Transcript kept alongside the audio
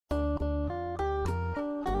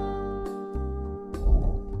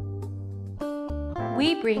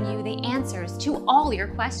we bring you the answers to all your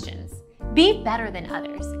questions. Be better than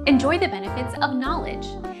others. Enjoy the benefits of knowledge.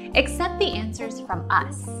 Accept the answers from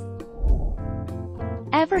us.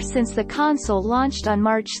 Ever since the console launched on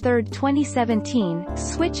March 3, 2017,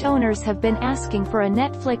 Switch owners have been asking for a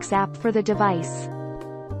Netflix app for the device.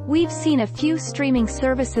 We've seen a few streaming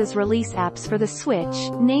services release apps for the Switch,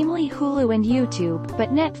 namely Hulu and YouTube, but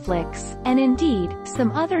Netflix, and indeed,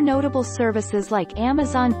 some other notable services like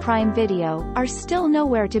Amazon Prime Video, are still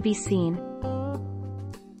nowhere to be seen.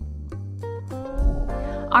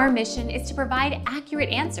 Our mission is to provide accurate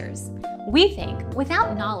answers. We think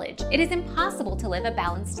without knowledge, it is impossible to live a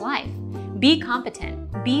balanced life. Be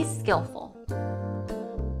competent, be skillful.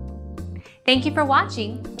 Thank you for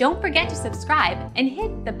watching. Don't forget to subscribe and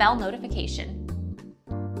hit the bell notification.